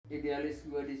idealis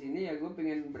gue di sini ya gue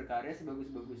pengen berkarya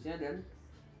sebagus-bagusnya dan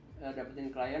dapetin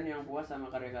klien yang puas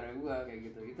sama karya-karya gue kayak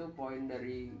gitu. Itu poin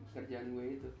dari kerjaan gue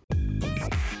itu.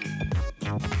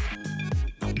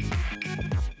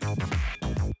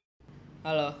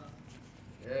 Halo.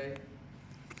 Hey.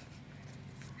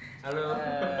 Halo.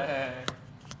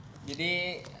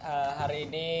 Jadi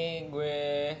hari ini gue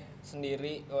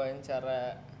sendiri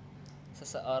wawancara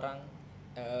seseorang.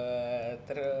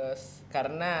 Terus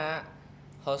karena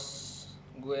host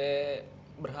gue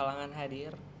berhalangan hadir,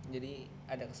 jadi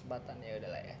ada kesempatan ya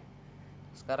udahlah ya.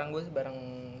 Sekarang gue bareng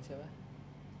siapa?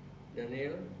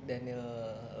 Daniel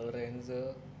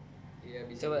Lorenzo. Iya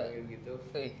bisa Coba panggil gitu.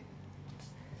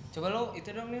 Coba lo itu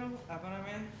dong Nil, apa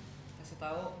namanya? Kasih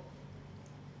tahu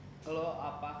lo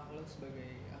apa, lo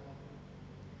sebagai apa,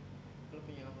 lo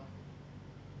punya apa?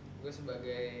 Gue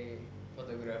sebagai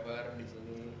fotografer di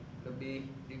sini, lebih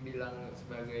dibilang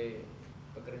sebagai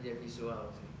pekerja visual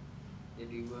sih.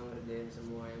 Jadi gue ngerjain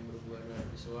semua yang berhubungan dengan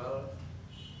visual,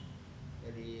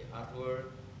 jadi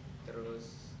artwork,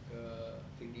 terus ke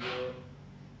video,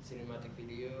 cinematic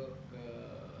video, ke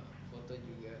foto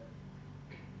juga,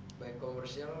 baik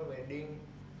komersial, wedding,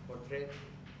 portrait,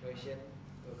 fashion,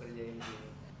 gue kerjain di sini.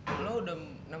 Lo udah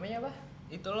namanya apa?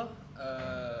 Itu lo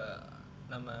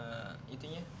nama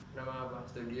itunya? Nama apa?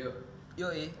 Studio.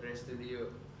 Yoi. Ray Studio.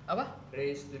 Apa?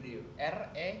 Ray Studio.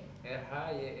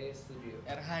 RHYE Studio.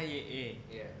 RHYE.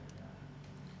 Iya.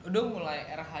 Udah mulai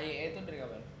RHYE itu dari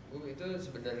kapan? Gue itu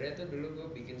sebenarnya tuh dulu gue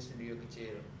bikin studio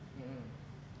kecil.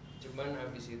 Cuman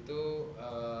abis itu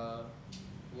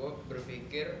gue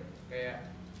berpikir kayak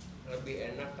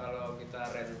lebih enak kalau kita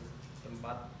rent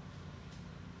tempat,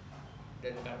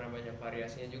 dan karena banyak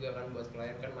variasinya juga kan buat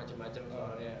klien kan macam-macam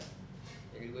soalnya.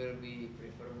 Jadi gue lebih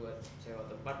prefer buat sewa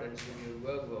tempat, dan studio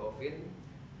gue off-in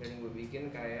dan gue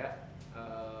bikin kayak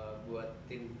buat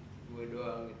tim gue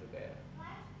doang gitu, kayak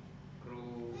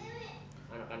kru,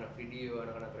 anak-anak video,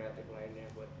 anak-anak kreatif lainnya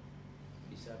buat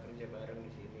bisa kerja bareng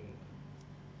di sini.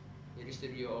 Jadi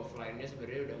studio offline-nya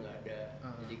sebenarnya udah nggak ada.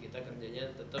 Jadi kita kerjanya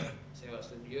tetap sewa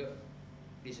studio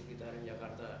di sekitaran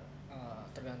Jakarta.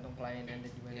 Tergantung klien yang ada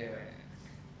di mana. Yeah.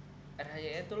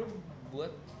 RHYE itu lo buat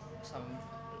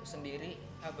sendiri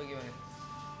apa gimana?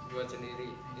 Buat sendiri.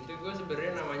 Itu gue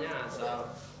sebenarnya namanya asal.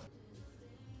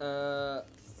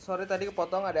 Sorry tadi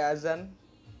kepotong ada azan.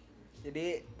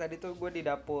 Jadi tadi tuh gue di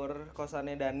dapur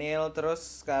kosannya Daniel,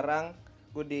 terus sekarang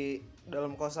gue di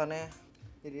dalam kosannya.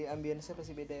 Jadi ambience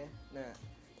pasti beda ya. Nah,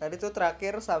 tadi tuh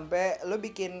terakhir sampai lo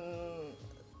bikin,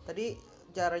 tadi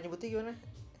cara nyebutnya gimana?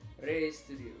 Ray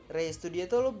Studio. Ray Studio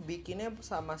tuh lo bikinnya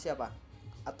sama siapa?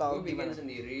 Atau Gue bikin gimana?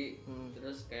 sendiri.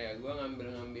 Terus kayak gue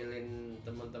ngambilin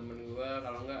teman-teman gue,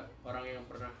 kalau enggak orang yang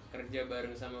pernah kerja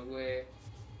bareng sama gue.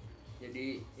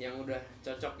 Jadi yang udah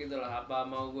cocok gitu lah, apa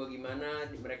mau gue gimana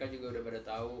mereka juga udah pada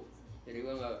tahu. Jadi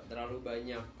gue nggak terlalu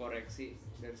banyak koreksi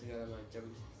dan segala macam.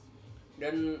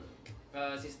 Dan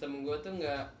sistem gue tuh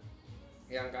nggak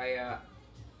yang kayak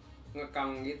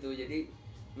ngekang gitu. Jadi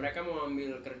mereka mau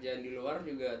ambil kerjaan di luar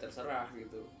juga terserah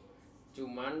gitu.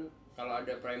 Cuman kalau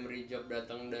ada primary job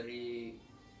datang dari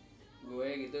gue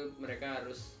gitu, mereka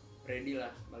harus ready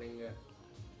lah paling nggak.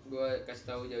 Gue kasih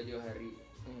tahu jauh-jauh hari.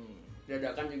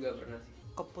 Dadakan juga pernah sih.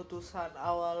 Keputusan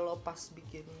awal lo pas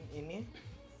bikin ini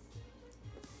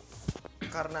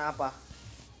karena apa?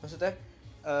 Maksudnya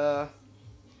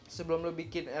sebelum lo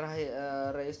bikin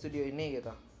Ray Studio ini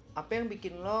gitu, apa yang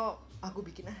bikin lo aku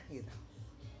bikin gitu?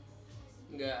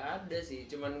 Nggak ada sih,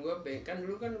 cuman gue kan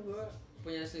dulu kan gue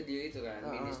punya studio itu kan,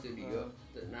 mini studio.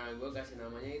 Nah gue kasih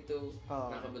namanya itu.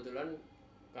 Nah kebetulan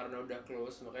karena udah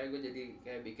close, makanya gue jadi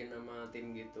kayak bikin nama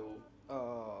tim gitu.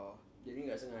 Jadi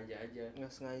nggak sengaja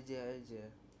aja.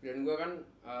 Dan gue kan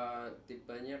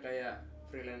tipenya kayak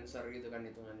freelancer gitu kan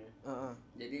hitungannya.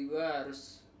 Jadi gue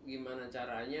harus gimana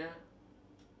caranya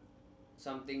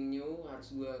something new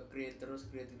harus gue create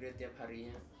tiap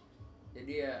harinya.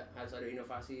 Jadi ya harus ada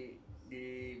inovasi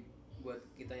buat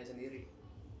kitanya sendiri.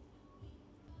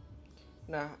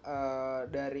 Nah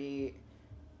dari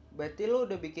berarti lo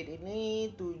udah bikin ini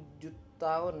 7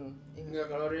 tahun?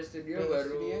 Enggak, kalau Ray Studio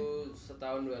baru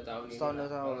setahun 2 tahun ini.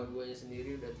 Kalau gue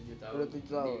sendiri udah 7 tahun. Udah 7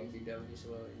 tahun di bidang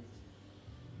visual ini.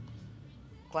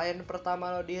 Klien pertama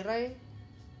lo di Ray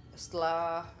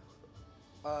setelah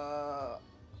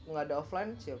nggak ada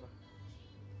offline siapa?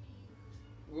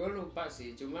 Gue lupa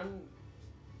sih, cuman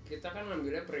kita kan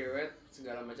ngambilnya pre-wed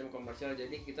segala macam komersial,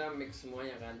 jadi kita mix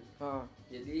semuanya kan.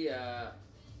 Jadi ya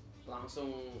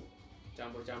langsung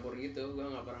campur-campur gitu, gue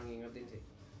nggak pernah ngingetin sih.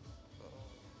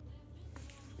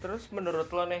 Terus menurut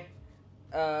lo nih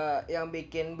yang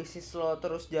bikin bisnis lo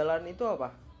terus jalan itu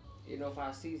apa?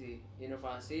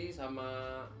 inovasi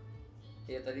sama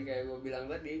ya tadi kayak gue bilang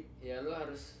tadi, ya lu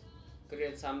harus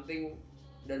create something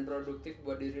dan produktif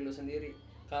buat diri lu sendiri.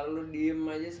 Kalau lu diem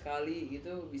aja sekali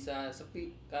gitu bisa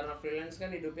sepi, karena freelance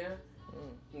kan hidupnya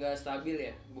nggak stabil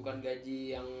ya, bukan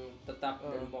gaji yang tetap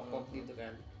dan pokok gitu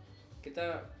kan.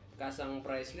 Kita pasang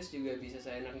price list juga bisa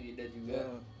seenak jidat juga,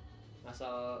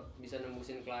 asal bisa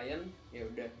nembusin klien ya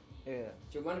udah.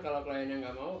 Cuman kalau kliennya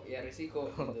nggak mau ya risiko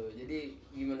gitu. Jadi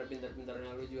gimana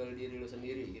pintar-pintarnya lu jual diri lu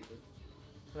sendiri gitu.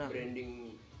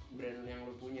 Branding brand yang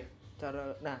lu punya.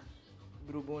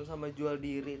 Berhubungan sama jual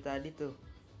diri tadi tuh.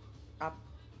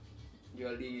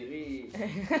 Jual diri.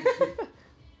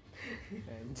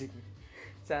 Anjing.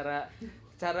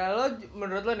 Cara lo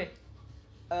menurut lo nih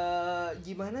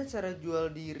gimana cara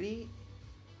jual diri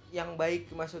yang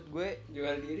baik? Maksud gue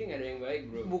jual diri nggak ada yang baik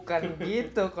bro. Bukan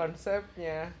gitu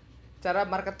konsepnya. Cara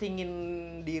marketingin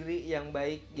diri yang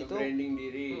baik gitu. Branding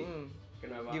diri.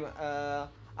 Kenapa?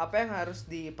 Apa yang harus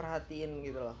diperhatiin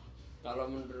gitu loh? Kalau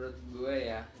menurut gue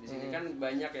ya, di sini kan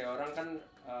banyak ya orang kan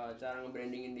cara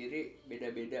nge-brandingin diri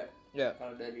beda-beda.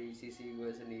 Kalau dari sisi gue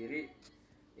sendiri,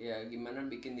 ya gimana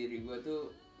bikin diri gue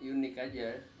tuh unik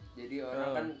aja. Jadi orang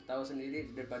kan tahu sendiri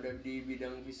daripada di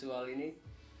bidang visual ini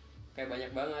kayak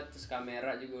banyak banget, terus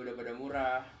kamera juga udah pada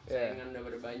murah, saingan udah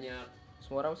pada banyak.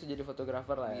 Semua orang mesti jadi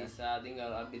fotografer lah ya. Bisa tinggal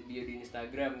update bio di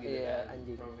Instagram gitu kan.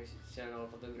 Profesional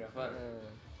fotografer.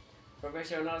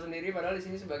 Profesional sendiri padahal di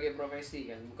sini sebagai profesi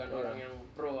kan, bukan orang yang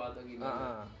pro atau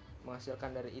gimana.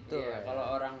 Menghasilkan dari itu.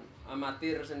 Kalau orang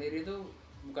amatir sendiri tuh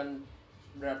bukan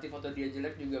berarti foto dia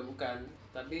jelek juga bukan,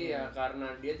 tapi ya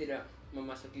karena dia tidak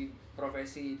memasuki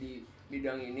profesi di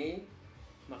bidang ini,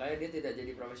 makanya dia tidak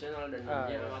jadi profesional dan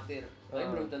namanya amatir. Tapi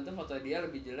belum tentu foto dia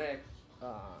lebih jelek.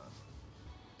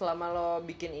 Selama lo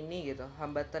bikin ini gitu,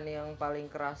 hambatan yang paling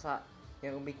kerasa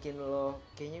yang bikin lo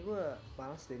kayaknya gue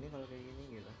malas deh ini kalau kayak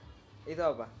gini gitu, itu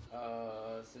apa?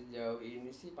 Sejauh ini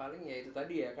sih paling ya itu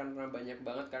tadi ya, karena banyak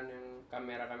banget kan yang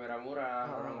kamera-kamera murah,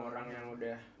 orang-orang yang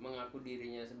udah mengaku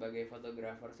dirinya sebagai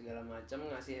fotografer segala macam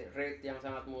ngasih rate yang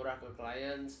sangat murah ke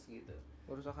clients gitu.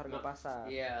 Merusak harga pasar.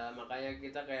 Iya, makanya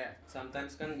kita kayak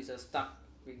sometimes kan bisa stuck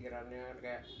pikirannya,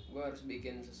 kayak gue harus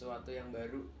bikin sesuatu yang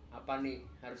baru, apa nih,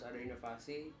 harus ada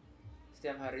inovasi.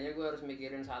 Setiap harinya gue harus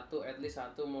mikirin satu, at least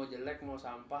satu, mau jelek mau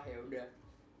sampah ya udah,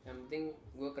 yang penting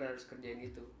gue harus kerjain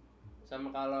itu. Sama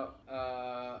kalau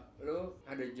lu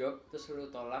ada job terus lu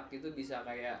tolak, itu bisa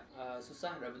kayak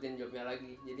susah dapetin jobnya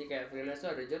lagi. Jadi kayak freelance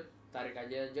tuh ada job tarik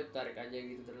aja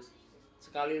gitu terus.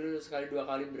 Sekali dua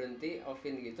kali berhenti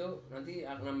offin gitu, nanti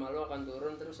nama lu akan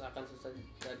turun, terus akan susah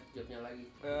cari jobnya lagi.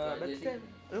 Berarti kan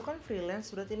lu kan freelance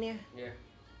berarti nih ya? Iya.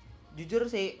 Jujur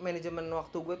sih manajemen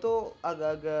waktu gue tuh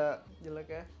agak-agak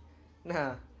jelek ya.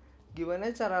 Nah,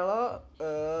 gimana cara lo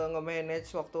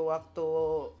nge-manage waktu-waktu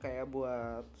kayak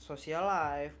buat social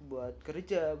life, buat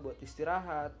kerja, buat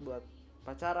istirahat, buat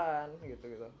pacaran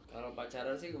gitu-gitu? Kalau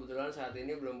pacaran sih kebetulan saat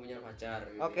ini belum punya pacar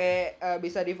gitu. Oke,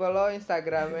 bisa di follow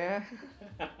Instagramnya.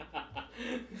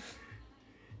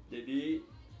 Jadi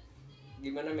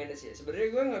gimana manage ya? Sebenarnya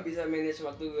gue nggak bisa manage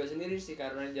waktu gue sendiri sih,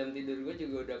 karena jam tidur gue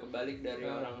juga udah kebalik dari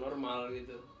orang normal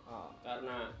gitu.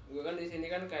 Karena gue kan di sini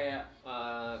kan kayak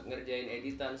ngerjain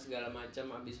editan segala macam,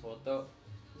 habis foto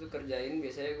itu kerjain,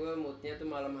 biasanya gue moodnya tuh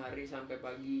malam hari sampai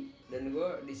pagi, dan gue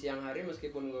di siang hari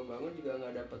meskipun gue bangun juga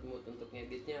nggak dapet mood untuk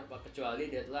ngeditnya, apa kecuali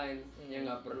deadline yang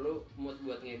nggak perlu mood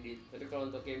buat ngedit. Tapi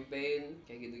kalau untuk campaign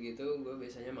kayak gitu-gitu gue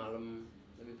biasanya malam,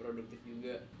 lebih produktif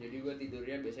juga. Jadi gue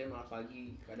tidurnya biasanya malah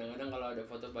pagi. Kadang-kadang kalau ada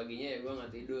foto paginya ya gue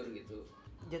nggak tidur gitu.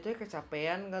 Jatuhnya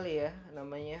kecapean kali ya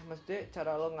namanya. Maksudnya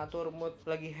cara lo ngatur mood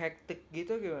lagi hektik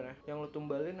gitu gimana? Yang lo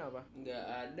tumbalin apa? Nggak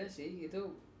ada sih itu,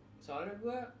 soalnya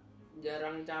gue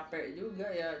jarang capek juga,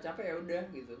 ya capek ya udah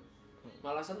gitu.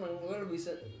 Malah seneng, gue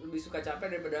lebih suka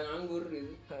capek daripada nganggur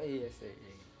gitu. Iya sih.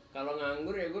 Kalau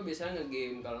nganggur ya gue bisa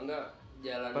nge-game, kalau enggak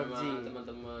jalan PUBG. sama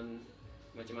teman-teman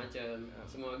macam-macam,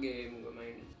 semua game gue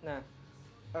main. Nah,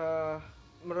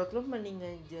 menurut lo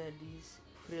mendingan jadi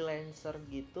freelancer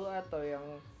gitu atau yang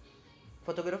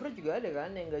fotografer juga ada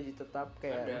kan yang gaji tetap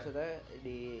kayak Ada. maksudnya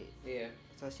di Iya.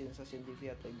 stasiun-stasiun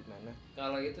TV atau gimana?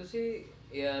 Kalau itu sih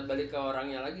ya balik ke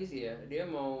orangnya lagi sih ya, dia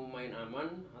mau main aman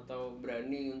atau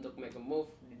berani untuk make a move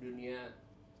di dunia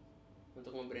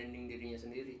untuk membranding dirinya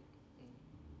sendiri.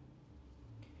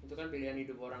 Itu kan pilihan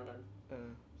hidup orang kan.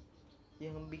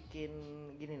 Yang bikin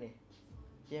gini nih,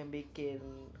 yang bikin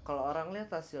kalau orang lihat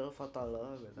hasil foto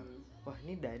lo gitu, wah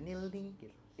ini Daniel nih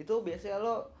gitu. Itu biasanya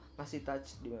lo ngasih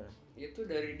touch di mana? Itu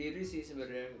dari diri sih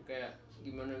sebenarnya, kayak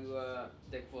gimana gua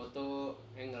take foto,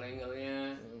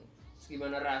 angle-angle-nya,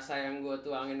 gimana rasa yang gua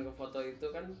tuangin ke foto itu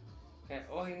kan, kayak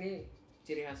oh ini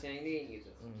ciri khasnya ini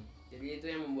gitu. Jadi itu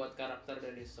yang membuat karakter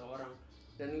dari seseorang.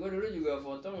 Dan gue dulu juga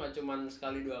foto nggak cuman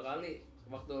sekali 2 kali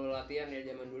waktu latihan ya,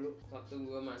 zaman dulu waktu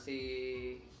gue masih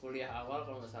kuliah awal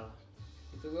kalau nggak salah,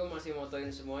 itu gue masih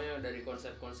motoin semuanya dari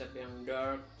konsep-konsep yang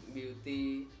dark,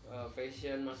 beauty,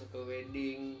 fashion, masuk ke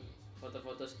wedding,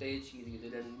 foto-foto stage gitu-gitu.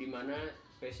 Dan di mana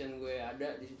passion gue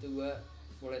ada di situ gue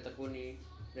mulai tekuni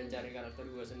dan cari karakter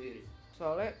gue sendiri.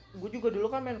 Soalnya gue juga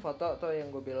dulu kan main foto tuh yang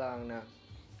gue bilang. Nah,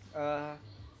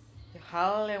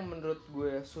 hal yang menurut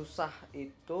gue susah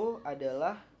itu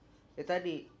adalah ya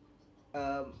tadi,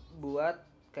 buat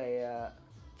kayak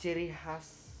ciri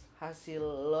khas hasil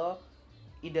lo,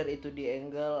 either itu di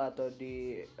angle atau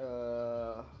di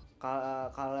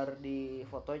color di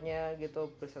fotonya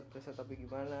gitu, preset tapi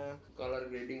gimana,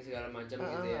 Color grading segala macam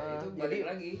gitu ya, itu jadi balik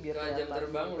lagi biar ke jam kelihatan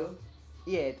terbang gitu. lo.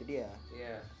 Iya itu dia.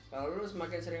 Iya, kalau lu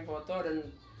semakin sering foto dan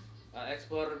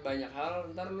explore banyak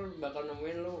hal, ntar lu bakal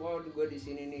nemuin lu, oh gue di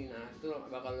sini nih. Nah itu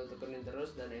bakal lu tekenin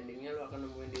terus dan endingnya lu akan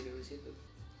nemuin diri lu situ.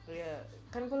 Iya,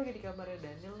 kan gue lagi di kamarnya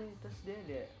Daniel nih, terus dia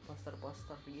ada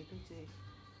poster-poster gitu cuy,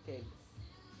 kayak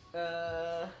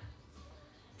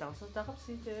cakep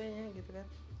sih ceweknya gitu kan.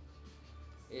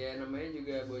 Iya, namanya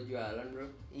juga buat jualan bro.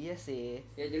 Iya sih.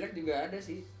 Ya jelek juga ada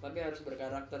sih, tapi harus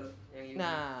berkarakter yang ini.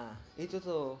 Nah itu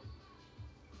tuh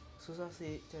susah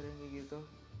sih cari yang kayak gitu,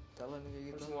 calon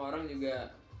kayak gitu. Semua orang juga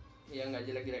ya nggak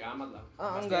jelek-jelek amat lah.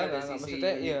 Ah, Pasti enggak, ada enggak. sisi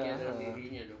Maksudnya, iya, uniknya dalam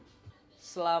dirinya dong.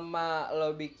 Selama lo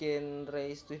bikin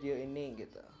Ray Studio ini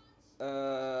gitu,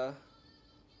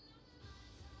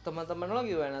 teman-teman lo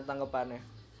gimana tanggapannya?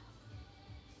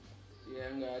 Ya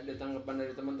nggak ada tanggapan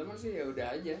dari teman-teman sih, ya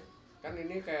udah aja. Kan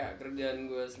ini kayak kerjaan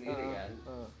gue sendiri kan.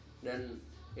 Dan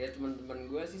ya teman-teman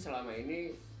gue sih selama ini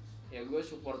ya gue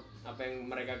support apa yang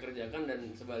mereka kerjakan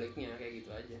dan sebaliknya kayak gitu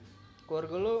aja.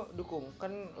 Keluarga lo dukung kan,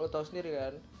 lo tau sendiri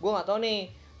kan. Gue nggak tahu nih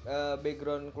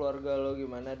background keluarga lo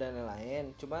gimana dan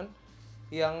lain-lain. Cuman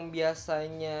yang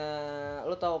biasanya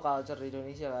lo tahu culture di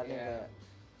Indonesia kan, Ya, kayak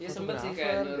ya sempet sih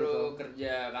kayak nyuruh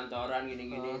kerja kantoran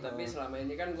gini-gini. Tapi selama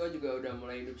ini kan gue juga udah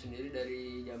mulai hidup sendiri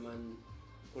dari zaman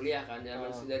kuliah kan,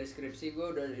 dari skripsi gue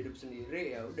udah hidup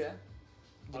sendiri. Ya udah,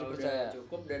 kalau udah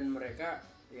cukup dan mereka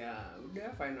ya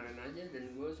udah fine aja dan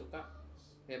gue suka,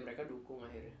 ya mereka dukung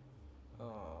akhirnya.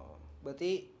 Oh,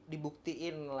 berarti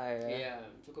dibuktiin lah ya. Iya,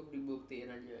 cukup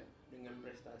dibuktiin aja dengan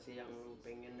prestasi yang lu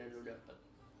pengen dan lu dapet.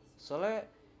 Soalnya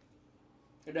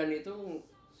dan itu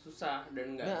susah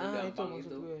dan nggak segampang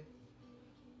itu. Gue.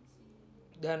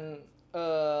 Dan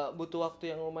butuh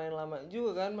waktu yang lumayan lama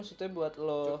juga kan, maksudnya buat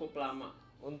lo cukup lama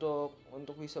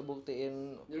untuk bisa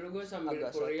buktiin. Dulu gue sambil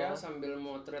kuliah sambil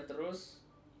motret terus,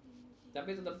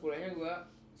 tapi tetap kuliahnya gue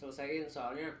selesaiin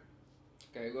soalnya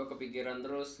kayak gue kepikiran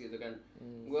terus gitu kan.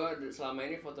 Gue selama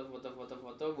ini foto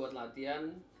buat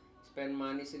latihan, spend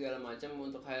money segala macam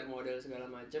untuk hire model segala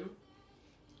macam,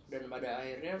 dan pada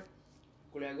akhirnya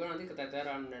kuliah gue nanti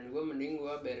keteteran dan gue mending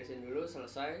gue beresin dulu,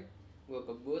 selesai gue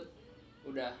kebut,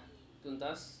 udah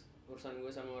tuntas urusan gue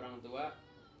sama orang tua.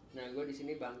 Nah gue di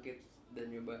sini bangkit dan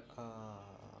nyoba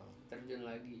terjun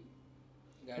lagi,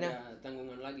 nggak ada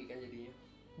tanggungan lagi kan jadinya.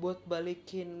 Buat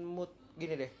balikin mood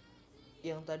gini deh,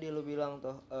 yang tadi lo bilang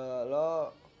tuh,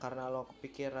 lo karena lo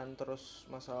kepikiran terus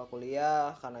masalah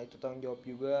kuliah, karena itu tanggung jawab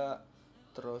juga,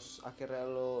 terus akhirnya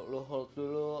lo hold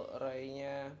dulu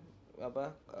Ray-nya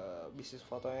bisnis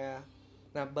fotonya.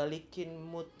 Nah balikin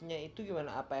moodnya itu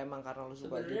gimana? Apa emang karena lo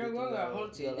suka? Sebenarnya gue nggak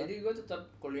hold sih, jadi gue tetap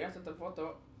kuliah, tetap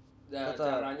foto. Dan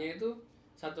caranya itu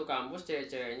satu kampus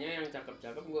cewek-ceweknya yang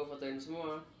cakep-cakep gue fotoin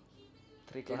semua.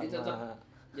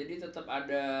 Jadi tetap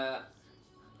ada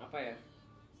apa ya,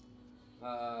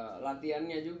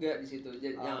 latihannya juga di situ.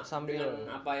 Yang sambil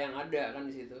dengan apa yang ada kan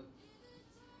di situ.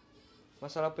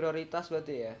 Masalah prioritas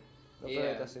berarti ya, lo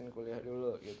prioritasin kuliah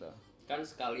dulu gitu. Kan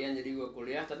sekalian jadi gue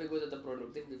kuliah tapi gue tetap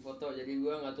produktif di foto, jadi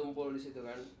gue nggak tumpul di situ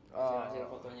kan hasil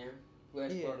fotonya. Gue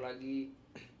explore lagi.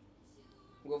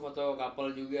 Gue foto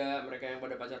couple juga, mereka yang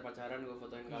pada pacaran gue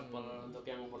fotoin couple untuk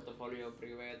yang portofolio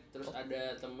pre-wed. Terus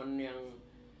ada temen yang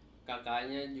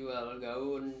kakaknya jual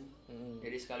gaun,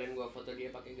 jadi sekalian gue foto dia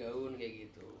pakai gaun kayak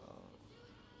gitu.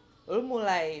 Lu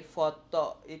mulai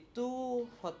foto itu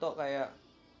kayak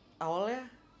awalnya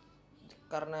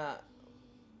karena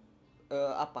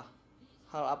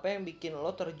hal apa yang bikin lo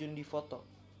terjun di foto?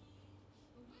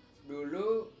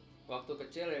 Dulu waktu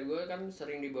kecil ya gue kan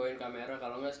sering dibawain kamera,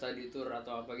 kalau nggak study tour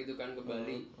atau apa gitu kan ke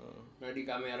Bali. Nah di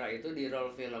kamera itu, di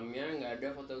roll filmnya nggak ada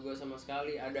foto gue sama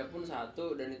sekali. Ada pun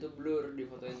satu dan itu blur,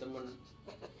 difotoin temen.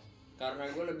 Karena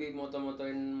gue lebih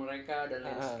moto-motoin mereka dan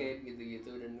landscape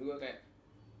gitu-gitu. Dan gue kayak,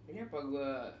 ini apa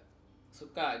gue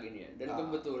suka gini ya. Dan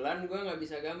kebetulan gue nggak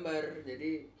bisa gambar,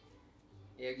 jadi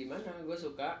ya gimana, gue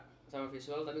suka sama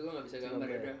visual tapi gue nggak bisa gambar,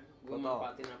 ya udah gue Foto.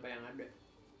 manfaatin apa yang ada.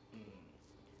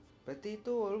 Berarti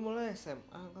itu lu mulai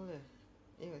SMA kali ya?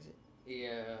 Iya gak sih?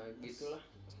 Iya gitulah,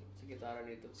 sekitaran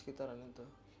itu. Sekitaran itu.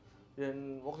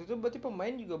 Dan waktu itu berarti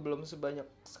pemain juga belum sebanyak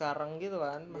sekarang gitu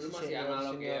kan? Dulu masih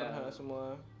analog senior ya.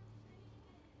 semua.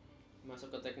 Masuk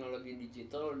ke teknologi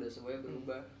digital udah semuanya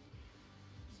berubah.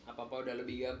 Apa-apa udah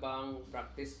lebih gampang,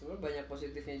 praktis. Sebenarnya banyak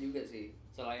positifnya juga sih.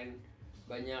 Selain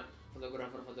banyak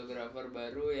fotografer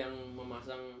baru yang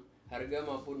memasang harga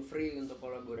maupun free untuk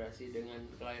kolaborasi dengan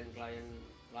klien-klien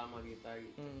lama kita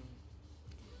gitu.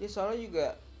 Ya soalnya juga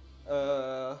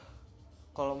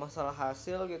kalau masalah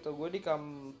hasil gitu, gue di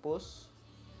kampus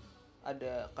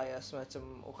ada kayak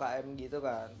semacam UKM gitu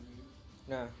kan.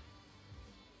 Nah,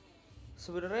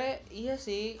 sebenarnya iya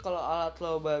sih kalau alat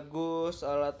lo bagus,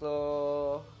 alat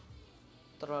lo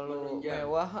terlalu Menunjang.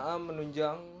 mewah,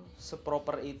 menunjang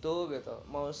seproper itu gitu.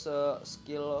 Mau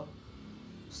skill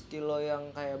lo yang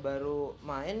kayak baru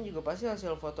main juga pasti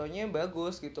hasil fotonya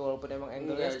bagus gitu walaupun emang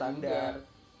angle-nya Enggak standar.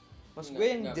 juga. Maksud gue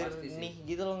yang Enggak pasti jernih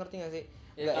gitu lo ngerti gak sih?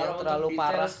 Ya Nggak yang kalau terlalu untuk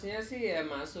parah. detailsnya sih ya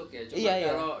masuk ya. Cuma Iya, iya.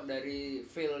 kalau dari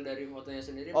feel dari fotonya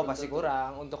sendiri Oh belum pasti tentu.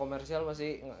 kurang untuk komersial pasti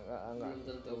Belum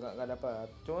tentu. nggak dapat.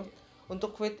 Cuma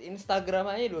untuk feed Instagram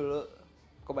aja dulu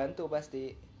kebantu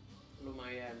pasti.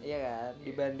 Lumayan. Iya kan?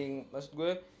 Dibanding maksud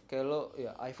gue kayak lo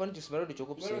ya iPhone sebenarnya udah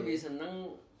cukup Gue sih. lebih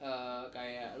seneng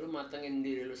kayak lu matengin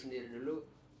diri lu sendiri dulu,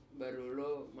 baru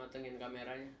lu matengin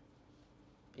kameranya.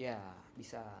 Ya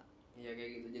bisa. Iya kayak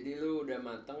gitu. Jadi lu udah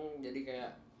mateng, jadi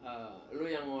kayak lu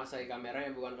yang menguasai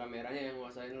kameranya, bukan kameranya yang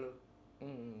menguasain lu.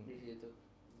 Di situ.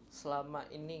 Selama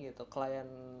ini gitu klien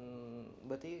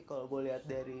berarti kalau gue lihat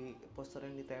dari poster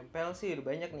yang ditempel sih udah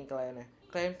banyak nih kliennya.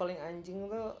 Klien paling anjing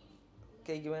tuh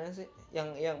kayak gimana sih?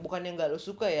 Yang bukan yang nggak lo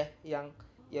suka ya, yang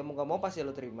ya mau gak mau pasti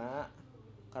lo terima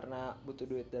karena butuh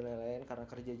duit dan lain-lain, karena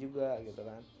kerja juga gitu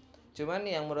kan. Cuman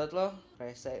yang menurut lo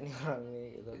rese nih orang nih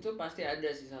gitu. Itu pasti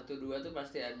ada sih, 1-2 tuh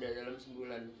pasti ada dalam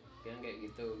sebulan yang kayak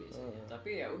gitu biasanya.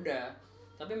 Tapi ya udah,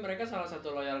 tapi mereka salah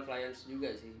satu loyal clients juga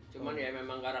sih. Cuman ya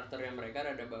memang karakternya mereka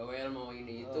rada bawel, mau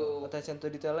ini itu. Attention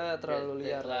to detailnya terlalu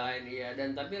liar. Deadline, iya.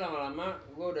 Dan tapi lama-lama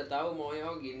gue udah tahu maunya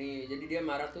gini. Jadi dia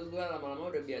marah tuh gue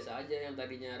lama-lama udah biasa aja. Yang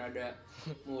tadinya rada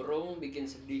murung, bikin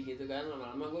sedih gitu kan.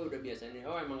 Lama-lama gue udah biasa nih.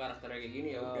 Oh emang karakternya kayak gini,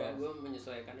 ya udah gue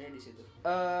menyesuaikannya di situ.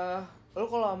 Lo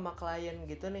kalau sama klien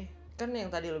gitu nih, kan yang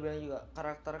tadi lo bilang juga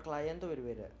karakter klien tuh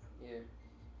beda-beda. Iya.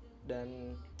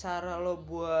 Dan cara lo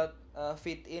buat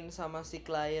fit in sama si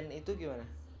klien itu gimana?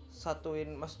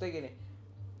 Satuin, maksudnya gini,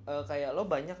 kayak lo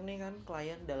banyak nih kan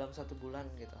klien dalam 1 bulan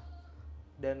gitu.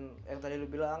 Dan yang tadi lo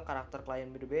bilang karakter klien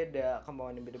beda-beda,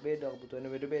 kemauannya beda-beda, kebutuhannya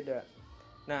beda-beda.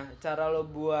 Nah, cara lo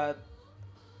buat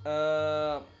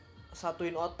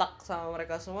satuin otak sama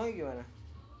mereka semua gimana?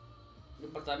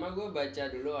 Pertama gue baca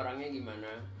dulu orangnya gimana.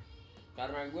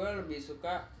 Karena gue lebih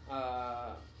suka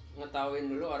ngetahuin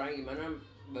dulu orangnya gimana,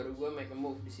 baru gue make a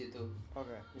move di situ.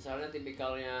 Oke. Misalnya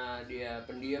tipikalnya dia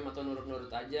pendiam atau nurut-nurut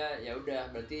aja, ya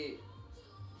udah berarti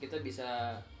kita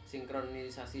bisa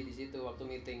sinkronisasi di situ waktu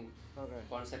meeting.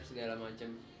 Konsep segala macam.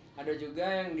 Ada juga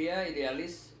yang dia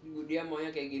idealis, dia maunya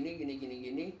kayak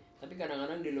gini, tapi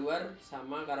kadang-kadang di luar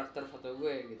sama karakter foto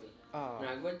gue gitu.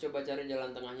 Nah, gue coba cari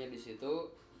jalan tengahnya di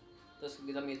situ. Terus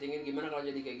kita meetingin gimana kalau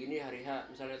jadi kayak gini hari H.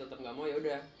 Misalnya tetap nggak mau, ya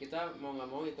udah kita mau nggak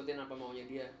mau ikutin apa maunya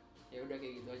dia. Ya udah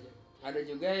kayak gitu aja. Ada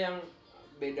juga yang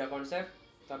beda konsep,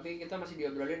 tapi kita masih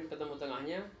diobrolin, ketemu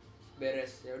tengahnya,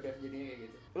 beres. Ya udah jadinya kayak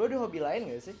gitu. Lo ada hobi lain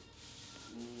gak sih?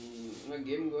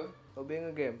 Nge-game gue. Hobi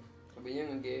nge-game? Hobinya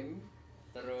nge-game,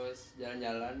 terus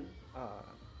jalan-jalan.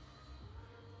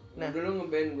 Nah, dulu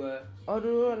nge-band gue. Oh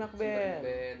dulu anak band.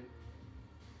 Nge-band.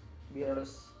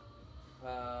 Terus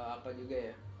apa juga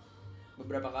ya?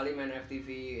 Beberapa kali main FTV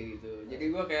kayak gitu. Jadi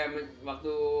gue kayak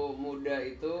waktu muda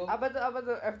itu. Apa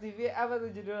tuh FTV? Apa tuh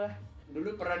judulnya?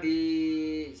 Dulu pernah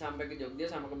sampai ke Jogja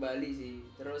sama ke Bali sih.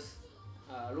 Terus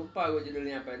lupa gue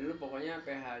judulnya apa. Dulu pokoknya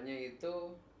PH-nya itu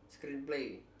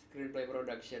screenplay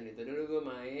production itu. Dulu gue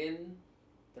main,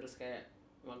 terus kayak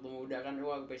waktu muda kan,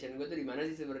 wah passion gue tuh di mana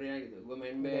sih sebenarnya gitu. Gue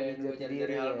main band, gue cari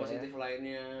hal positif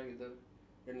lainnya gitu.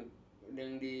 Dan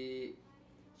yang di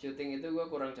syuting itu gue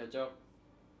kurang cocok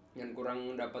dan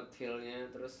kurang dapat feel-nya.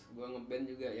 Terus gue ngeband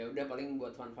juga ya udah paling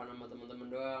buat fun-fun sama temen-temen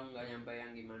doang, nggak nyampe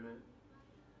yang gimana.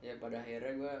 Ya pada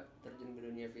akhirnya gue terjun ke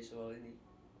dunia visual ini.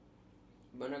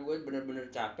 Mana gue bener-bener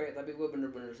capek tapi gue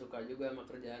bener-bener suka juga sama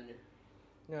kerjaannya.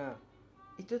 Nah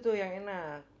itu tuh yang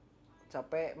enak.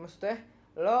 Capek maksudnya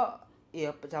lo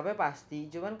iya capek pasti,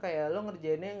 cuman kayak lo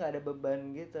ngerjainnya nggak ada beban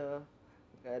gitu.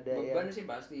 Gak ada beban sih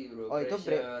pasti bro. Oh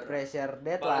pressure, itu pressure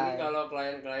deadline. Apalagi kalau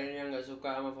klien-klien yang nggak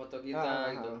suka sama foto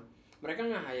kita gitu. mereka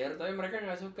nggak hire tapi mereka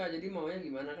nggak suka, jadi maunya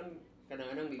gimana kan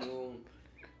kadang-kadang bingung.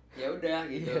 Ya udah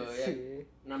gitu Iya ya, sih.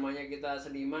 namanya kita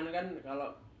seniman kan,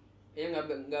 kalau ya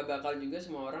nggak bakal juga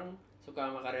semua orang suka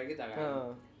sama karya kita kan,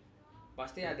 Heeh.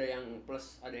 pasti ada yang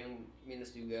plus ada yang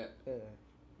minus juga.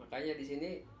 Makanya di sini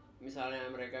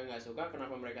misalnya mereka nggak suka,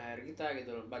 kenapa mereka hire kita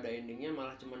gitu loh, pada endingnya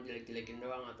malah cuma jelek-jelekin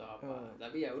doang atau apa.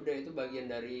 Tapi ya udah, itu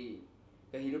bagian dari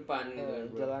kehidupan gitu kan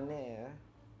bro. Jalannya ya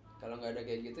Kalau nggak ada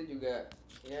kayak gitu juga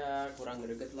ya kurang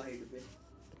greget lah hidupnya.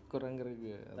 kurang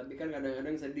greget. Tapi kan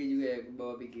kadang-kadang sedih juga ya,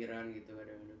 bawa pikiran gitu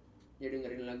kadang-kadang. Ya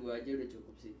dengerin lagu aja udah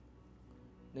cukup sih.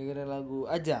 Dengerin lagu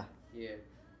aja, Iya.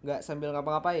 nggak sambil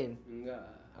ngapa-ngapain? Enggak.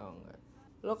 Oh enggak.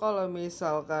 Lo kalau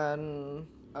misalkan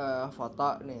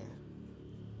foto nih,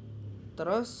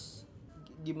 terus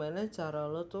gimana cara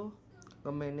lo tuh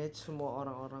nge-manage semua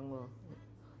orang-orang lo,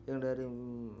 yang dari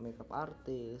makeup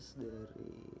artist,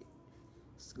 dari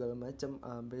segala macam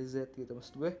A B Z gitu.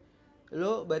 Maksud gue,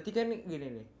 lo berarti kan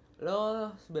gini nih, lo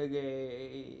sebagai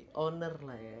owner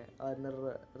lah ya,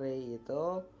 owner Ray itu.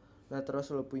 Nah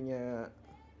terus lo punya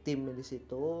tim di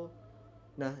situ.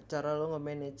 Nah cara lo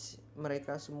nge-manage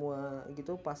mereka semua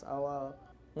gitu pas awal,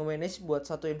 nge-manage buat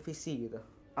satu visi gitu,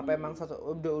 apa emang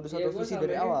udah Iya, satu gue visi selama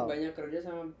dari ini awal? banyak kerja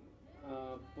sama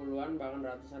puluhan bahkan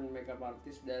ratusan makeup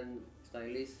artist dan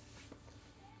stylist,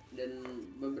 dan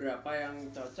beberapa yang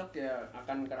cocok ya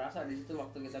akan kerasa di situ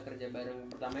waktu kita kerja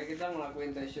bareng. Pertamanya kita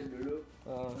ngelakuin test shoot dulu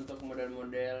untuk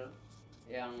model-model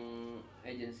yang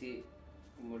agency,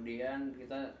 kemudian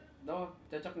kita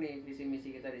cocok nih visi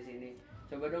misi kita di sini,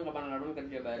 coba dong kapan-kapan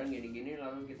kerja bareng gini-gini,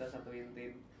 lalu kita satuin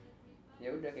tim. Ya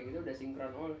udah kayak gitu, udah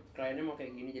sinkron. Oh kliennya mau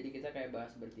kayak gini, jadi kita kayak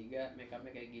bahas bertiga, makeupnya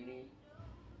kayak gini,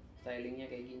 stylingnya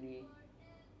kayak gini,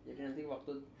 jadi nanti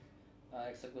waktu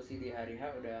eksekusi di hari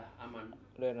H udah aman.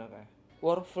 Udah enak ya.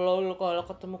 Workflow lo kalau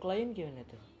ketemu klien gimana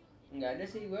tuh? Nggak ada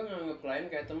sih, gue nganggep klien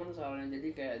kayak teman soalnya, jadi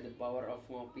kayak the power of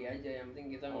ngopi aja. Yang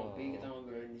penting kita ngopi, kita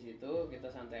ngobrolin di situ, kita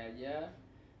santai aja.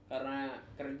 Karena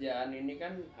kerjaan ini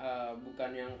kan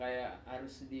bukan yang kayak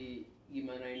harus di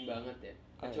gimanain banget ya,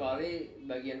 kecuali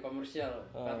bagian komersial,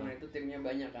 karena itu timnya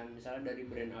banyak kan. Misalnya dari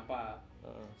brand apa,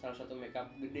 salah satu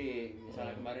makeup gede,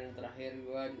 misalnya kemarin terakhir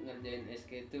gue ngerjain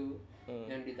SK2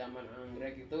 yang di Taman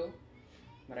Anggrek itu,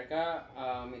 mereka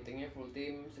meetingnya full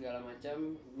team segala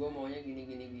macam. Gue maunya gini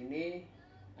gini gini,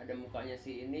 ada mukanya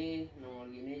si ini nongol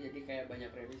gini, jadi kayak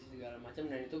banyak revisi segala macam,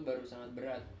 dan itu baru sangat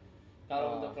berat.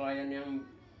 Kalau untuk klien yang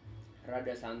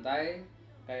rada santai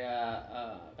kayak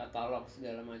katalog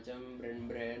segala macam,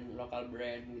 brand-brand lokal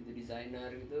brand gitu,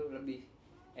 desainer gitu, lebih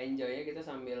enjoynya kita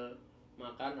sambil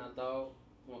makan atau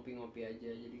ngopi-ngopi aja.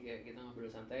 Jadi kayak kita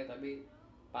ngobrol santai tapi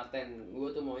paten, gue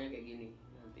tuh maunya kayak gini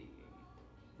nanti kayak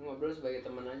gitu. Ngobrol sebagai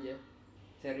teman aja,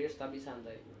 serius tapi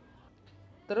santai.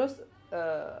 Terus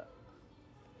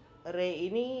Ray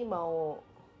ini mau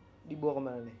dibawa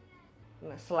kemana nih?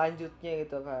 Nah selanjutnya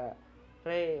gitu, kayak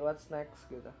Ray what's next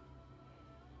gitu.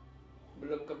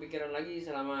 Belum kepikiran lagi,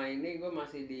 selama ini gue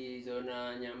masih di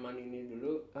zona nyaman ini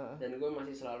dulu. Dan gue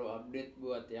masih selalu update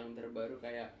buat yang terbaru,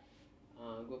 kayak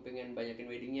gue pengen banyakin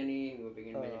weddingnya nih, gue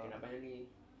pengen banyakin apanya nih.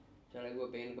 Misalnya gue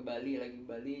pengen ke Bali, lagi ke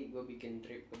Bali, gue bikin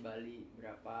trip ke Bali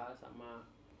berapa sama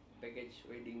package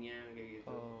weddingnya kayak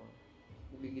gitu.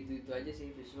 Lebih gitu itu aja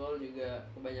sih. Visual juga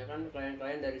kebanyakan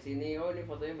klien-klien dari sini, oh ini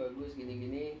fotonya bagus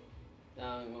gini-gini,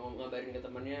 nah, ngabarin ke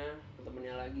temennya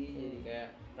lagi, jadi kayak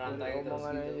rantai terus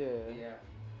gitu aja ya? Iya.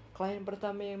 Klien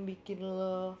pertama yang bikin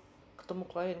lo ketemu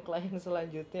klien-klien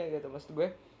selanjutnya gitu, maksud gue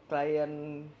klien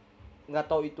nggak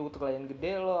tahu itu klien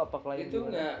gede lo apa klien Itu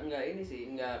gimana? nggak ini sih,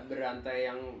 nggak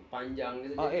berantai yang panjang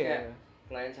gitu. Oh, Jadi iya. kayak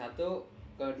klien satu,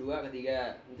 kedua,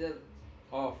 ketiga, nanti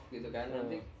off gitu kan.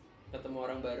 Nanti ketemu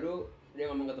orang baru,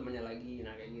 dia ngomong ke temennya lagi,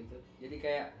 nah kayak gitu. Jadi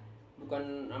kayak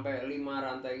bukan sampai 5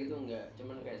 rantai gitu, enggak,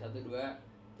 cuman kayak 1 2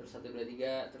 terus 1 2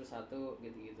 3 terus 1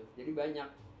 gitu-gitu. Jadi banyak,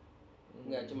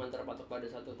 nggak cuma terpatok pada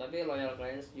satu. Tapi loyal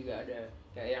clients juga ada,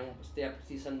 kayak yang setiap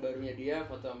season barunya dia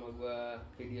foto sama gue,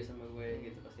 video sama gue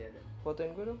gitu pasti ada. Fotoin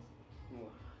gue dong.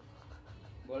 Wah,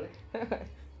 boleh.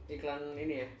 Iklan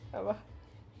ini ya, Apa?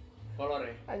 kolor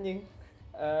ya. Anjing.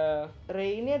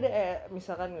 Ray ini ada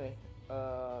misalkan nih,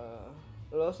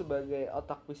 lo sebagai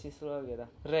otak bisnis lo gitu,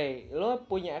 Ray, lo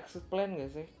punya exit plan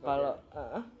gak sih kalau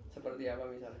Seperti apa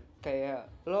misalnya? kayak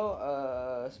lo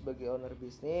sebagai owner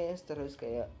bisnis, terus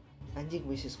kayak anjing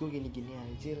bisnis gue gini-gini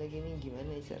aja lagi nih,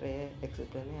 gimana caranya exit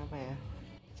plannya apa ya?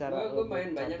 Gue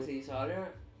main banyak sih, soalnya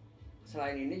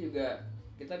selain ini juga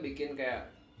kita bikin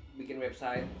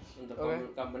website untuk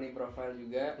company profile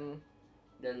juga,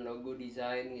 dan logo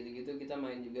desain gitu-gitu kita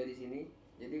main juga di sini.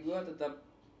 Jadi gue tetap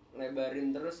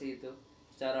lebarin terus sih itu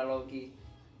secara logi.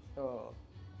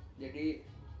 Jadi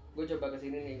gue coba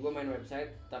kesini nih, gue main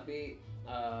website tapi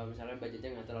misalnya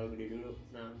budgetnya nggak terlalu gede dulu,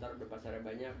 nah ntar udah pasarnya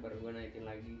banyak baru gue naikin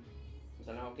lagi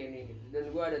misalnya oke nih gitu.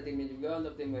 Dan gue ada timnya juga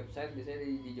untuk tim website, biasanya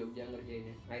di Jogja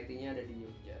ngerjainnya, IT-nya ada di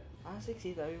Jogja. Asik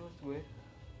sih tapi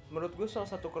menurut gue salah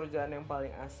satu kerjaan yang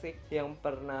paling asik yang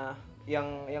pernah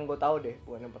yang gue tahu deh,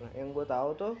 bukan yang pernah, yang gue tahu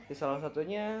tuh salah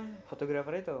satunya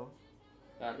fotografer itu.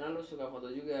 Karena lu suka foto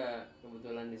juga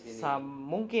kebetulan di sini.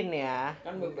 Mungkin ya.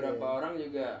 Kan beberapa orang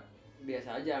juga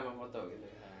biasa aja sama foto gitu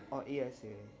kan. Oh iya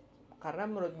sih. Karena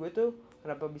menurut gue tuh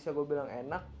kenapa bisa gue bilang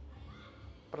enak.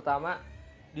 Pertama,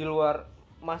 di luar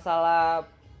masalah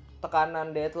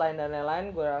tekanan deadline dan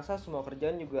lain-lain, gue rasa semua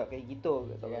kerjaan juga kayak gitu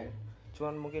kan.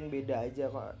 Cuman mungkin beda aja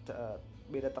kok,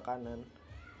 beda tekanan.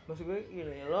 Maksud gue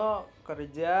gini, lo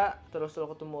kerja terus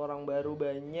lo ketemu orang baru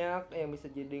banyak yang bisa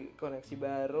jadi koneksi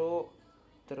baru,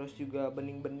 terus juga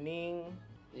bening-bening.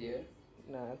 Iya.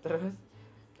 Nah terus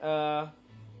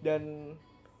dan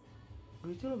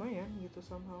duitnya lumayan gitu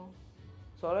somehow.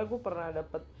 Soalnya gue pernah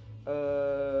dapet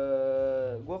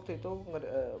gue waktu itu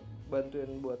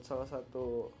bantuin buat salah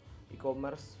satu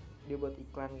e-commerce, dia buat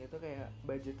iklan gitu, kayak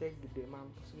budgetnya gede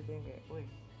mampus gitu yang kayak, woi.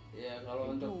 Iya,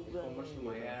 kalau untuk e-commerce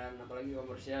lumayan, apalagi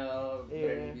komersial,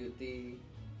 brand beauty.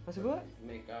 Maksud gue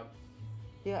makeup.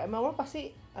 Ya emang lo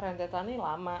pasti rentetannya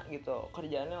lama gitu,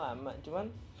 kerjaannya lama, cuman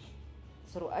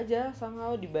seru aja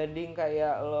somehow dibanding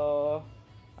kayak lo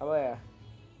apa ya,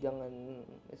 jangan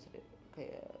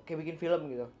kayak bikin film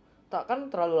gitu. Tak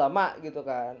kan terlalu lama gitu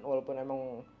kan, walaupun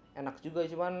emang enak juga,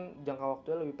 cuman jangka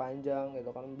waktunya lebih panjang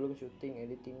gitu kan, belum syuting,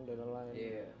 editing dan lain-lain.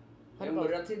 Iya. Yang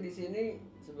berat sih di sini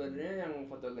sebenarnya yang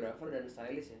fotografer dan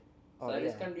stylist ya.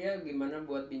 Stylist kan dia gimana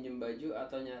buat pinjem baju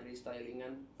atau nyari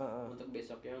stylingan untuk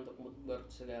besoknya, untuk mood board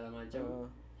segala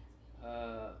macam.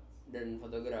 Dan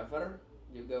fotografer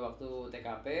juga waktu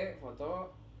TKP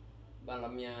foto,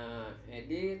 malamnya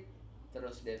edit,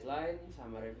 terus deadline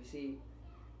sama revisi.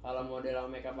 Kalau model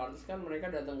sama makeup artist kan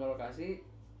mereka datang ke lokasi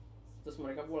terus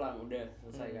mereka pulang, udah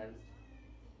selesai kan,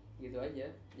 gitu aja.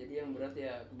 Jadi yang berat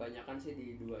ya kebanyakan sih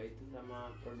di dua itu,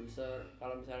 sama produser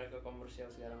kalau misalnya ke komersial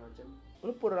segala macam.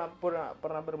 Lu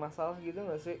pernah bermasalah gitu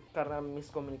nggak sih karena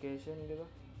miscommunication gitu?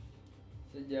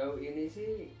 Sejauh ini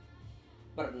sih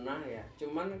pernah ya,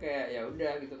 cuman kayak ya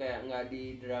udah gitu, kayak nggak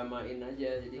didramain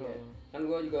aja. Jadi kayak kan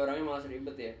gue juga orangnya malas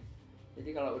ribet ya,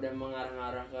 jadi kalau udah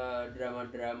mengarah-ngarah ke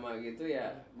drama-drama gitu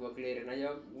ya gue clearin aja,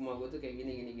 rumah gue tuh kayak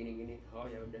gini. Oh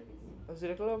ya udah gitu.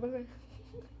 Zodiak lo apa sih?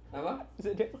 Apa?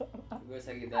 Zodiak lo? Gue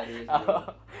Sagittarius.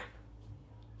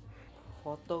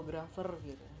 Fotografer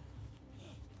gitu.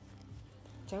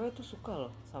 Cewek tuh suka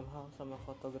loh somehow sama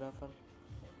fotografer.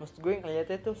 Maksud gue yang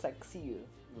ngeliatnya tuh seksi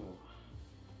gitu.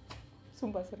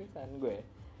 Sumpah seriusan gue.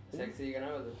 Seksi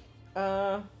kenapa tuh?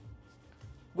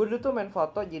 Gue dulu tuh main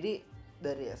foto jadi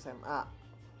dari SMA.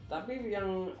 Tapi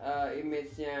yang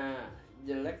image-nya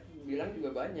jelek bilang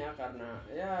juga banyak, karena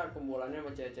ya kumpulannya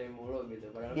sama cewek-cewek mulu gitu.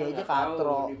 Padahal dia kan aja nggak tahu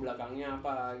katro di belakangnya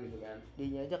apa gitu kan.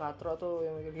 Dianya aja katro tuh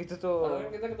yang kayak gitu tuh. Padahal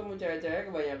kan kita ketemu cewek-cewek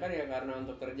kebanyakan ya karena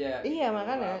untuk kerja. Iya gitu,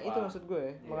 makanya apa. itu maksud gue.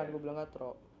 Makanya gue bilang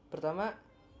katro. Pertama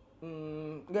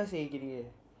enggak sih gini.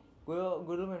 Gue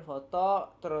dulu main foto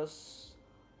terus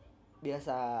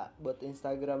biasa buat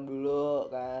Instagram dulu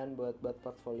kan, buat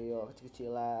portfolio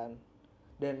kecil-kecilan.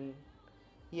 Dan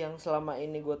yang selama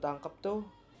ini gue tangkap tuh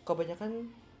kebanyakan,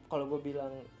 kalau gue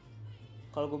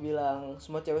bilang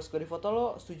semua cewek suka di foto,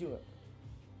 lo setuju nggak?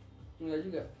 Enggak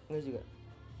juga.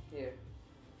 Iya.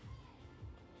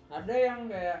 Ada yang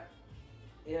kayak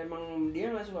ya emang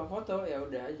dia nggak suka foto, ya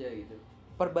udah aja gitu.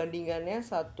 Perbandingannya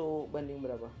 1 banding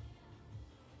berapa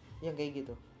yang kayak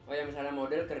gitu? Oh ya, misalnya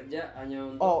model kerja hanya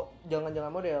untuk jangan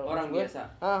model orang biasa.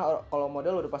 Kalau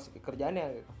model udah pasti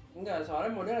kerjaannya gitu. Enggak,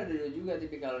 soalnya model ada juga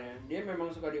tipikalnya. Dia memang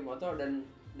suka difoto dan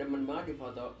demen banget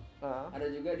difoto.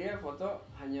 Ada juga dia foto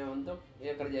hanya untuk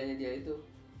ya kerjanya dia itu.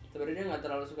 Sebenarnya dia nggak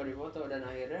terlalu suka difoto, dan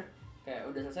akhirnya kayak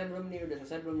udah selesai belum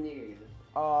nih kayak gitu.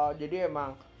 Oh, jadi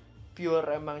emang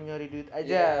pure emang nyari duit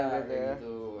aja gitu ya.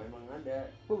 Gitu. Emang ada.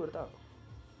 Gue baru tahu.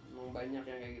 Emang banyak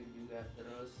yang kayak gitu juga.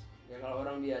 Terus ya kalau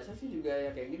orang biasa sih juga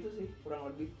ya kayak gitu sih, kurang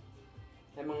lebih.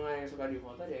 Emang yang suka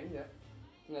difoto dia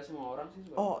enggak semua orang sih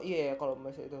suka. Oh iya, kalau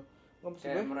masa itu nggak, maksud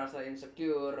kayak gue merasa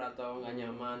insecure atau nggak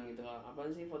nyaman gitu.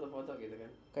 Apaan sih foto-foto gitu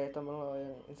kan, kayak temen lo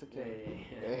yang insecure.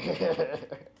 Yeah.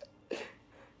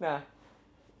 Nah,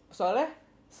 soalnya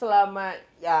selama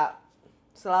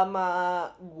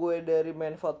gue dari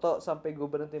main foto sampai gue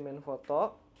berhenti main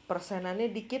foto,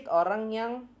 persenannya dikit orang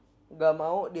yang nggak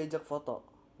mau diajak foto.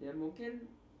 Ya mungkin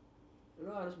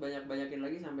lo harus banyakin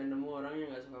lagi sampai nemu orang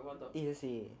yang nggak suka foto. Iya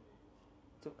sih,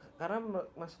 karena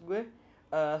maksud gue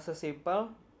sesimpel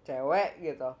cewek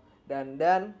gitu,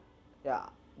 dandan ya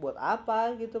buat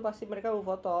apa gitu, pasti mereka mau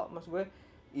foto. Maksud gue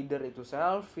either itu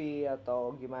selfie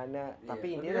atau gimana, Iya, tapi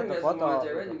kan intinya tetap nggak foto semua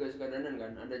cewek gitu. juga suka dandan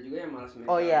kan, ada juga yang malas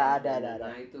makeup. Oh iya, malas ada dandan. ada.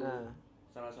 Nah itu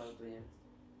salah satunya,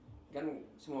 kan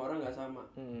semua orang nggak sama.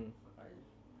 Makanya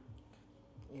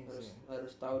Iya sih.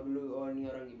 harus tahu dulu, oh ini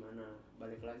orang gimana.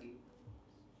 Balik lagi,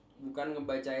 bukan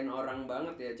ngebacain orang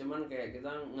banget ya, cuman kayak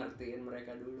kita ngertiin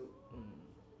mereka dulu.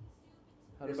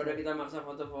 Daripada kita maksa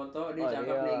foto-foto dia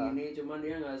cakep nih gini, cuman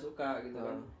dia nggak suka gitu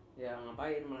kan, ya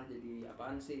ngapain, malah jadi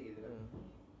apaan sih gitu kan.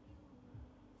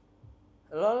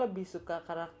 Lo lebih suka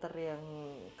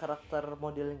karakter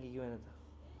model yang kayak gimana tuh?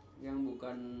 Yang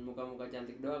bukan muka-muka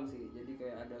cantik doang sih, jadi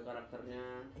kayak ada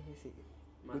karakternya. Iya sih,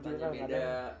 Matanya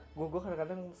beda. Gue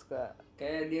kadang-kadang suka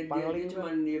Kayak dia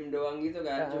cuma diem doang gitu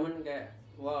kan, cuman kayak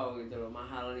wow gitu loh,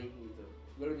 mahal nih gitu.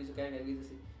 Gue lebih suka yang kayak gitu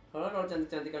sih. Kalau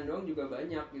cantik-cantikan doang juga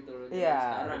banyak gitu loh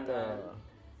sekarang betul.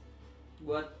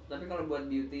 Kan. Tapi kalau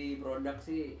buat beauty produk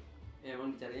sih ya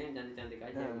emang dicarinya yang cantik-cantik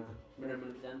aja gitu.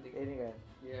 Bener-bener cantik. Ini kan.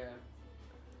 Iya.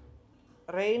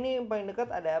 Ray ini paling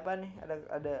dekat ada apa nih?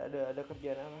 Ada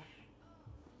kerjaan apa?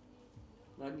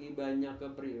 Lagi banyak ke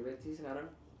private sih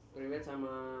sekarang. Private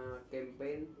sama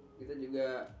campaign. Kita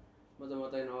juga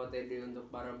moto-motoin OOTD untuk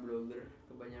para blogger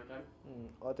kebanyakan.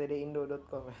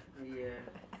 OTDindo.com ya. Iya.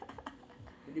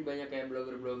 Jadi banyak kayak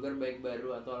blogger-blogger baik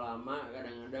baru atau lama,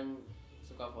 kadang-kadang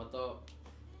suka foto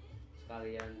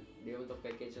sekalian dia untuk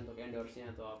package untuk endorse-nya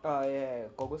atau apa. Oh iya,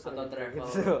 kok gue atau travel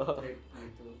gitu. trip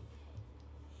gitu.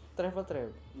 Travel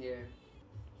trip. Iya.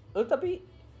 Lu tapi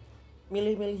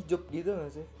milih-milih job gitu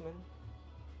gak sih, men?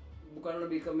 Bukan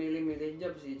lebih ke milih-milih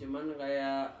job sih, cuman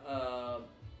kayak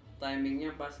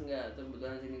timingnya pas nggak,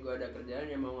 kebetulan sini gue ada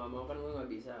kerjaan ya mau nggak mau kan gue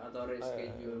nggak bisa, atau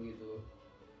reschedule gitu.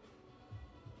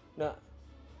 Nah,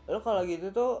 lo kalau gitu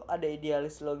tuh ada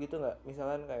idealis lo gitu nggak?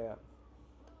 Misalkan kayak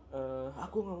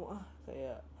aku nggak mau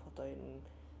kayak fotoin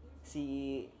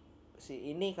si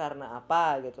ini karena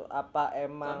apa gitu, apa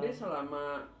emang. Tapi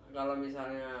selama kalau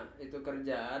misalnya itu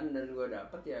kerjaan dan gue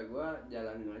dapet ya gue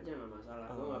jalanin aja, nggak masalah.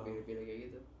 Gue nggak pilih-pilih kayak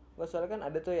gitu. Nggak, soalnya kan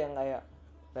ada tuh yang kayak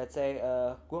let's say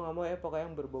gue nggak mau ya pokoknya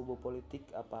yang berbau politik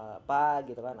apa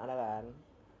gitu kan, ada kan.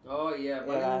 Oh iya,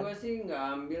 paling gue sih nggak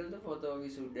ambil tuh foto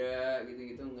wisuda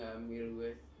gitu-gitu, nggak ambil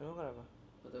gue. Emang kenapa?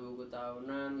 Foto buku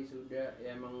tahunan, wisuda,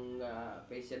 ya emang nggak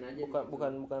passion aja.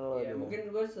 Bukan lo. Ya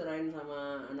mungkin gue serahin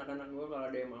sama anak-anak gue, kalau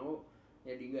ada yang mau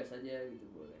ya digas aja gitu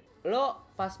boleh. Lo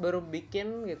pas baru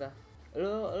bikin gitu,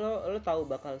 lo tahu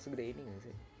bakal segede ini gak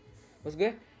sih? Maksud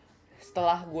gue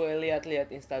setelah gue lihat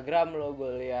Instagram lo,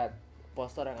 gue lihat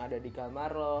poster yang ada di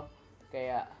kamar lo,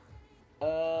 kayak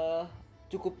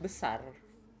cukup besar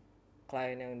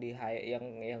klien yang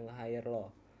yang hire lo.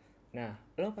 Nah,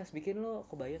 lo pas bikin lo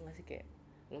kebayang gak sih kayak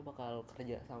lo bakal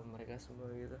kerja sama mereka semua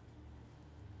gitu?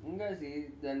 Enggak sih,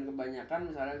 dan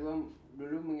kebanyakan misalnya gue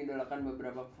dulu mengidolakan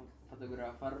beberapa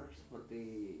fotografer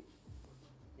seperti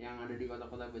yang ada di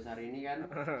kota-kota besar ini kan.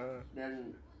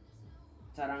 Dan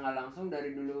cara nggak langsung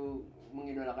dari dulu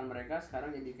mengidolakan mereka,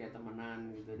 sekarang jadi kayak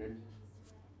temenan gitu. Dan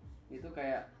itu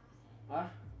kayak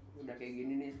udah kayak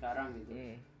gini nih sekarang gitu.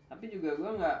 Tapi juga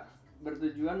gue nggak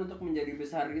bertujuan untuk menjadi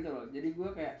besar gitu loh. Jadi gue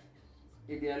kayak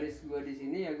idealis gue di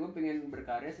sini ya, gue pengen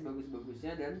berkarya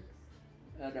sebagus-bagusnya dan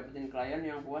dapetin klien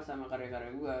yang puas sama karya-karya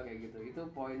gue kayak gitu. Itu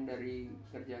poin dari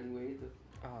kerjaan gue itu.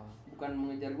 Bukan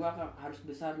mengejar gue harus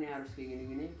besar nih, harus kayak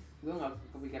gini-gini. Gue nggak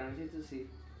kepikiran situ sih.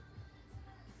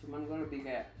 Cuman gue lebih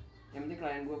kayak yang penting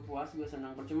klien gue puas, gue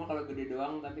senang. Percuma kalau gede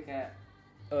doang tapi kayak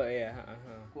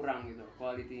kurang gitu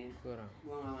kualitinya. Kurang.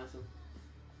 Gue nggak masuk.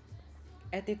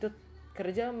 Attitude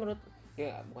kerja menurut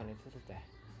bukan attitude ya.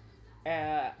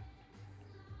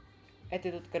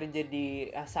 Attitude kerja di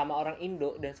sama orang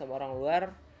Indo dan sama orang luar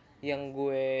yang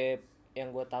gue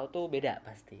tahu tuh beda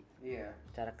pasti. Iya.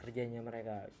 Cara kerjanya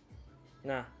mereka.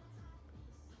 Nah,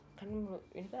 kan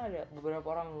ini kan ada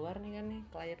beberapa orang luar nih kan nih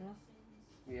klien lo.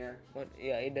 Iya.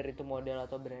 Ya either itu model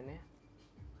atau brandnya.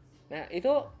 Nah,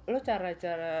 itu lo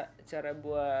cara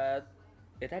buat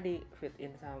ya tadi fit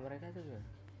in sama mereka tuh gimana?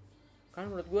 Kan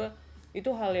menurut gue itu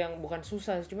hal yang bukan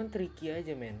susah, cuman tricky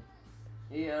aja, men.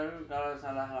 Iya, kalau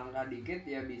salah langkah dikit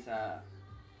ya bisa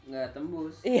nggak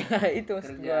tembus. Iya, itu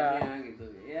kerjanya gitu.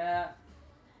 Ya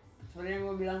seperti yang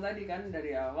gue bilang tadi kan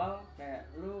dari awal, kayak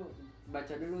lu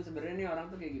baca dulu sebenarnya nih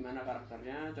orang tuh kayak gimana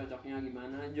karakternya, cocoknya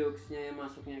gimana, jokesnya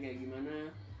masuknya kayak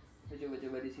gimana. Lu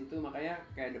coba-coba di situ. Makanya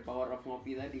kayak the power of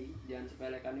ngopi tadi, jangan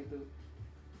sepelekan itu.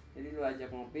 Jadi lu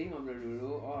ajak ngopi, ngobrol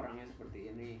dulu, oh orangnya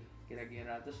seperti ini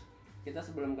kira-kira. Terus kita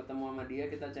sebelum ketemu sama dia,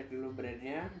 kita cek dulu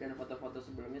brandnya dan foto-foto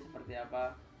sebelumnya seperti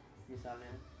apa.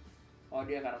 Misalnya, oh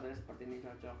dia karakternya seperti ini,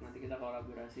 cocok. Nanti kita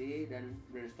kolaborasi dan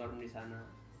brainstorm di sana.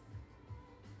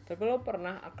 Tapi lo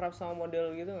pernah akrab sama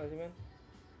model gitu gak sih men?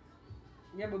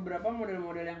 Ya beberapa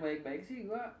model-model yang baik-baik sih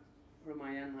gue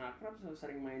lumayan akrab,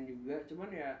 sering main juga, cuman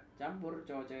ya campur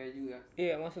cowok cewek juga.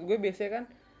 Iya maksud gue biasanya kan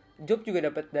job juga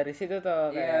dapat dari situ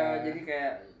tuh kayak. Iya, jadi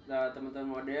kayak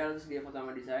teman-teman model terus dia foto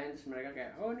sama desain terus mereka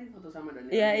kayak oh ini foto sama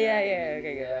Daniel. Iya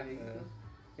kayak gitu.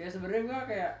 Ya sebenarnya gue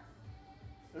kayak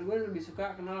gue lebih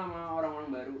suka kenal sama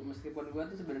orang-orang baru, meskipun gue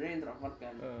tuh sebenarnya introvert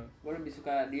kan. Gue lebih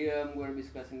suka diem, gue lebih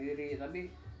suka sendiri,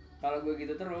 tapi kalau gue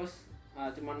gitu terus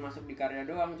cuman masuk di karya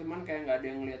doang, cuman kayak nggak ada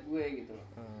yang ngeliat gue gitu loh.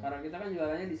 Karena kita kan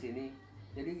jualannya di sini,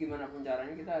 jadi gimana pun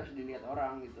caranya kita harus dilihat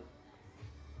orang gitu.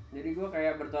 Jadi gue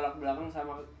kayak bertolak belakang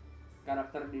sama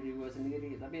karakter diri gue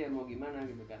sendiri, tapi ya mau gimana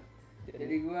gitu kan.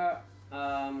 Jadi gue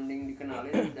mending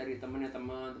dikenalin dari temennya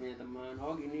teman.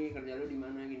 Oh gini kerja lu di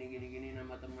mana, gini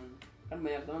nama temen. Kan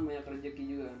banyak teman banyak rezeki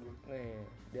juga kan bro.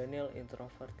 Daniel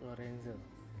introvert Lorenzo.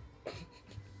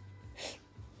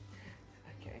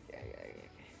 Oke.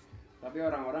 Tapi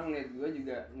orang-orang lihat gue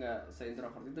juga nggak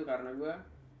se-introvert itu, karena gue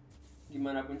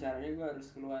gimana pun caranya gue harus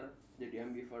keluar jadi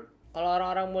ambivert. Kalau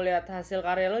orang-orang mau lihat hasil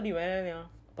karya lo di mana nih?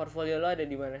 Portfolio lo ada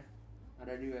di mana?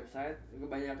 Ada di website,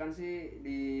 kebanyakan sih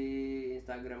di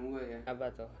Instagram gue ya. Apa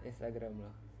tuh Instagram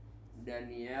lo?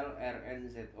 Daniel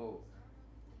RNZO.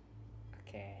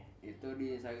 Oke. Itu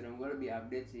di Instagram gue lebih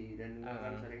update sih, dan gue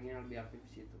kan seringnya lebih aktif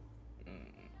di situ.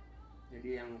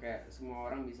 Jadi yang kayak semua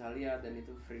orang bisa lihat dan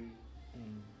itu free.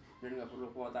 Dan nggak perlu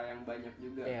kuota yang banyak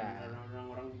juga, karena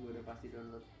orang-orang juga udah pasti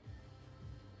download.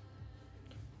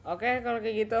 Oke, kalau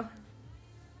kayak gitu.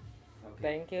 Okay.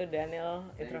 Thank you Daniel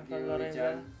introvert you, Lorenzo.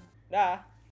 Chan. Dah.